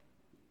lost.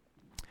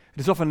 It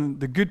is often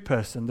the good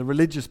person, the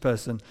religious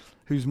person,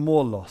 who's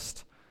more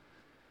lost.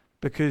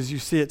 Because you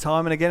see it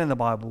time and again in the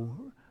Bible,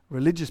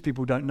 religious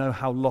people don't know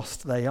how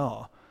lost they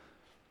are.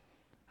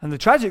 And the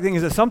tragic thing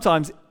is that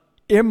sometimes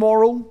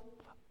immoral,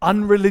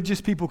 unreligious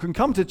people can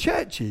come to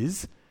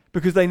churches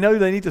because they know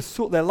they need to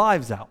sort their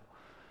lives out.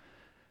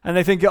 And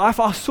they think, if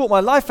I sort my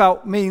life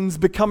out means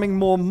becoming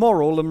more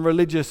moral and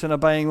religious and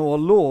obeying all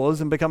laws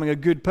and becoming a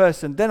good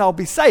person, then I'll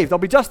be saved, I'll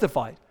be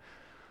justified.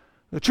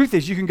 The truth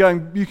is, you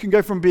can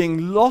go from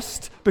being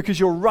lost because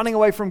you're running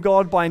away from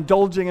God by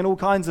indulging in all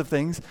kinds of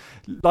things,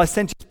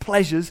 licentious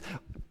pleasures.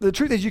 The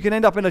truth is, you can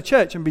end up in a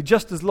church and be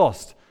just as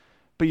lost,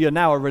 but you're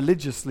now a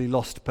religiously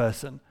lost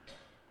person.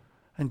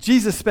 And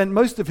Jesus spent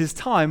most of his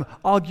time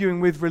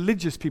arguing with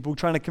religious people,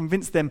 trying to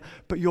convince them,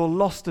 but you're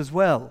lost as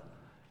well.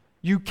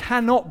 You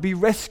cannot be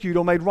rescued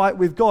or made right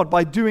with God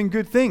by doing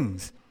good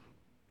things.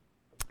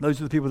 Those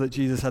are the people that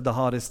Jesus had the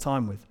hardest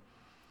time with.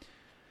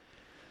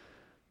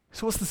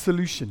 So what's the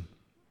solution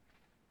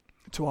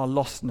to our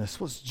lostness?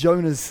 What's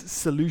Jonah's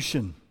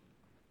solution?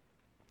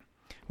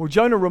 Well,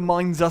 Jonah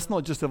reminds us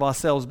not just of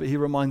ourselves, but he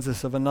reminds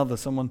us of another,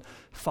 someone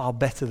far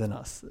better than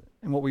us.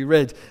 In what we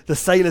read, the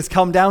sailors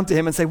come down to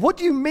him and say, "What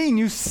do you mean,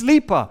 you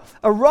sleeper?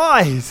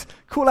 Arise,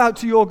 call out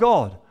to your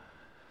God."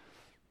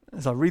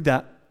 As I read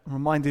that, I'm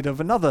reminded of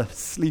another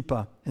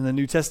sleeper in the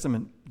New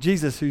Testament,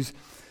 Jesus, who's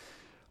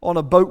on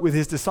a boat with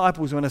his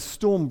disciples when a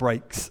storm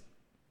breaks,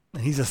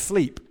 and he's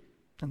asleep,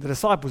 and the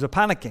disciples are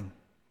panicking.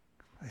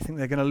 They think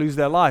they're going to lose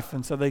their life,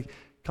 and so they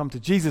come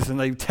to Jesus and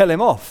they tell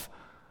him off.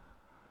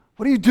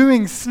 "What are you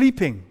doing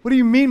sleeping? What do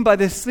you mean by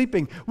this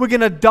sleeping? We're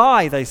going to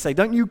die," they say.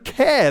 "Don't you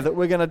care that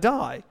we're going to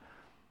die?"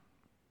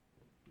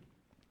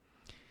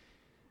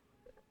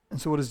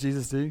 And so what does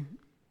Jesus do?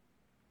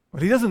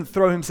 Well, he doesn't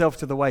throw himself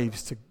to the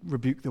waves to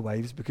rebuke the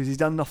waves because he's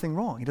done nothing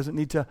wrong. He doesn't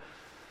need to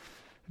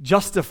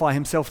justify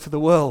himself to the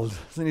world. He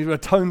doesn't need to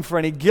atone for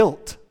any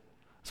guilt.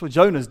 That's what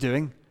Jonah's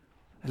doing.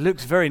 It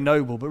looks very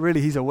noble, but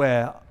really he's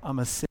aware, I'm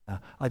a sinner.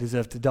 I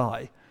deserve to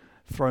die.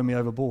 Throw me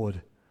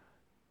overboard.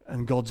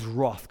 And God's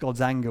wrath,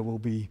 God's anger will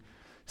be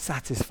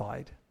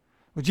satisfied.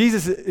 Well,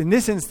 Jesus, in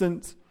this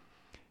instance,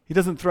 he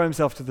doesn't throw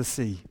himself to the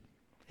sea.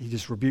 He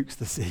just rebukes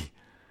the sea.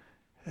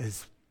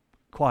 Says,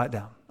 "Quiet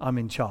down. I'm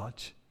in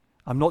charge.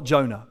 I'm not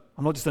Jonah.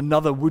 I'm not just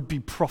another would-be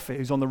prophet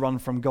who's on the run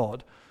from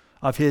God.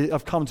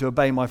 I've come to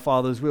obey my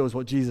Father's will," is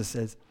what Jesus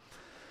says.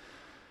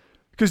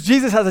 Because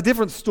Jesus has a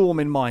different storm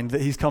in mind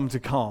that he's come to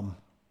calm.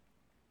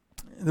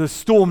 The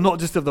storm not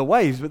just of the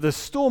waves, but the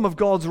storm of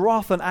God's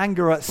wrath and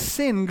anger at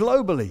sin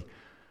globally.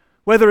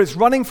 Whether it's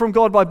running from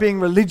God by being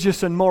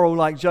religious and moral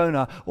like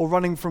Jonah, or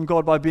running from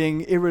God by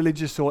being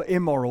irreligious or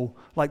immoral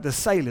like the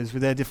sailors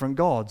with their different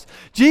gods.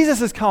 Jesus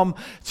has come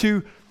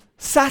to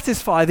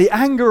satisfy the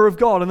anger of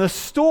God and the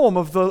storm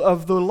of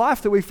the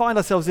life that we find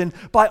ourselves in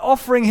by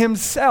offering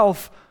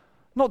himself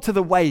not to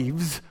the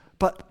waves,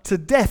 but to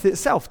death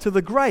itself, to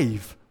the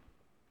grave.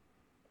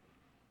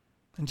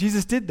 And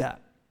Jesus did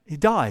that. He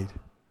died.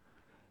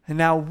 And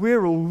now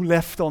we're all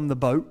left on the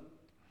boat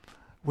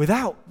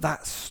without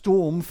that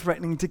storm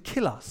threatening to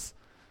kill us,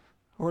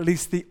 or at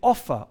least the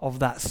offer of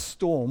that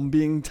storm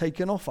being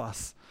taken off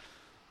us.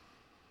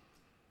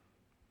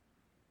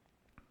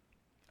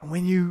 And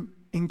when you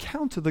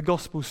encounter the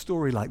gospel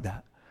story like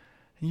that,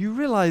 and you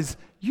realize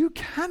you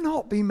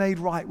cannot be made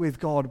right with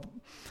God,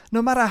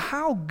 no matter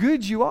how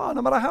good you are,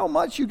 no matter how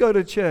much you go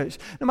to church,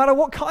 no matter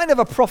what kind of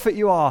a prophet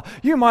you are.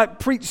 You might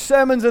preach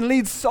sermons and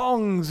lead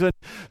songs and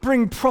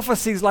bring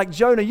prophecies like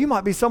Jonah. You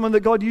might be someone that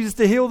God uses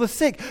to heal the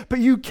sick, but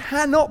you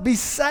cannot be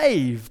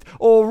saved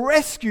or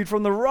rescued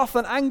from the wrath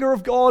and anger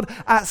of God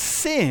at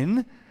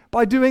sin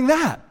by doing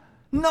that.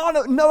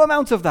 No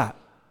amount of that.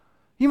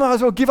 You might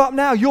as well give up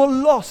now. You're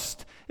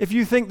lost if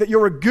you think that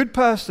you're a good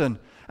person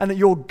and that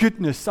your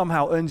goodness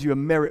somehow earns you a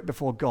merit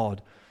before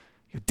God.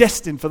 You're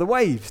destined for the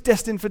waves,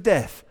 destined for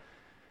death.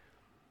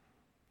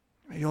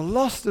 You're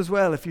lost as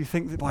well if you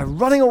think that by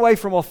running away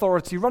from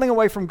authority, running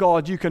away from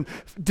God, you can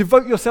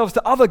devote yourselves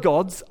to other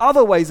gods,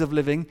 other ways of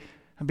living,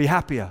 and be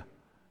happier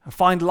and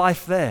find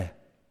life there.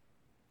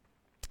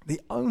 The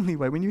only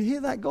way, when you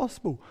hear that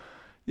gospel,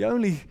 the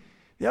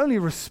only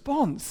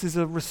response is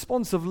a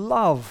response of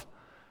love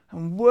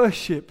and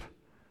worship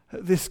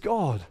at this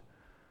God,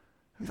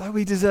 who, though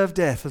we deserve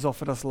death, has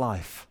offered us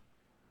life.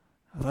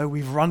 Although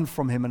we've run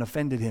from him and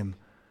offended him,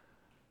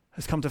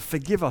 has come to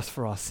forgive us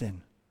for our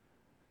sin.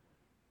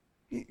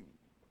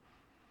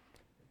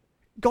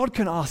 God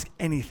can ask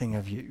anything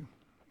of you.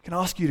 He can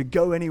ask you to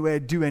go anywhere,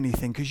 do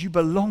anything, because you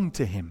belong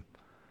to him.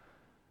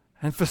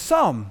 And for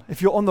some,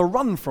 if you're on the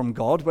run from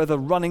God, whether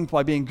running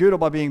by being good or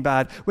by being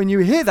bad, when you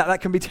hear that,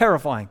 that can be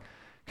terrifying.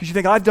 Because you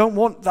think, I don't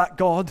want that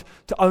God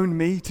to own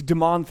me, to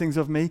demand things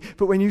of me.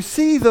 But when you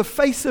see the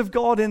face of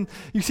God,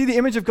 you see the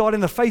image of God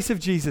in the face of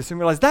Jesus and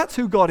realize that's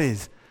who God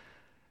is,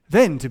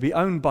 then to be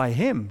owned by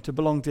him, to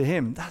belong to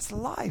him, that's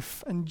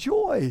life and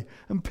joy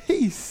and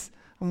peace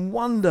and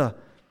wonder.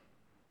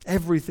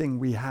 Everything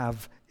we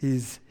have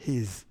is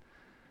his.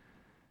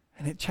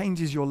 And it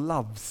changes your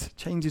loves,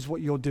 changes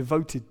what you're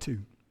devoted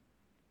to.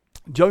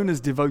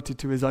 Jonah's devoted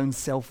to his own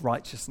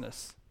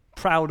self-righteousness,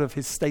 proud of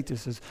his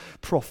status as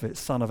prophet,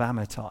 son of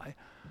Amittai.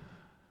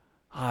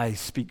 I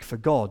speak for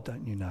God,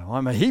 don't you know?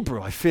 I'm a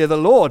Hebrew. I fear the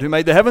Lord who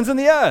made the heavens and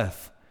the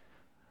earth.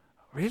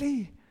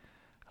 Really?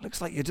 It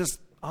looks like you're just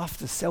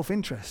after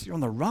self-interest. You're on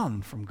the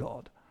run from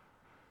God.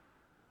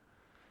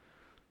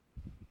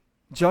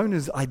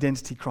 Jonah's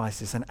identity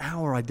crisis and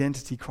our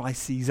identity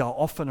crises are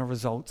often a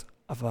result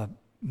of a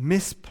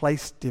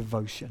misplaced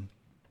devotion.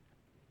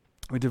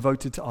 We're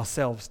devoted to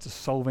ourselves, to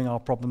solving our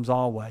problems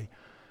our way,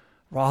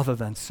 rather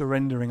than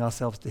surrendering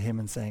ourselves to him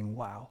and saying,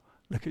 wow,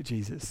 look at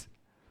Jesus.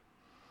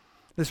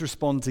 Let's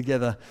respond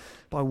together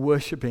by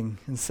worshiping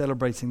and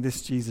celebrating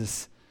this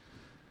Jesus,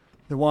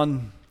 the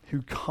one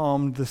who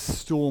calmed the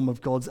storm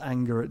of God's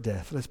anger at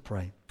death. Let's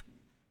pray.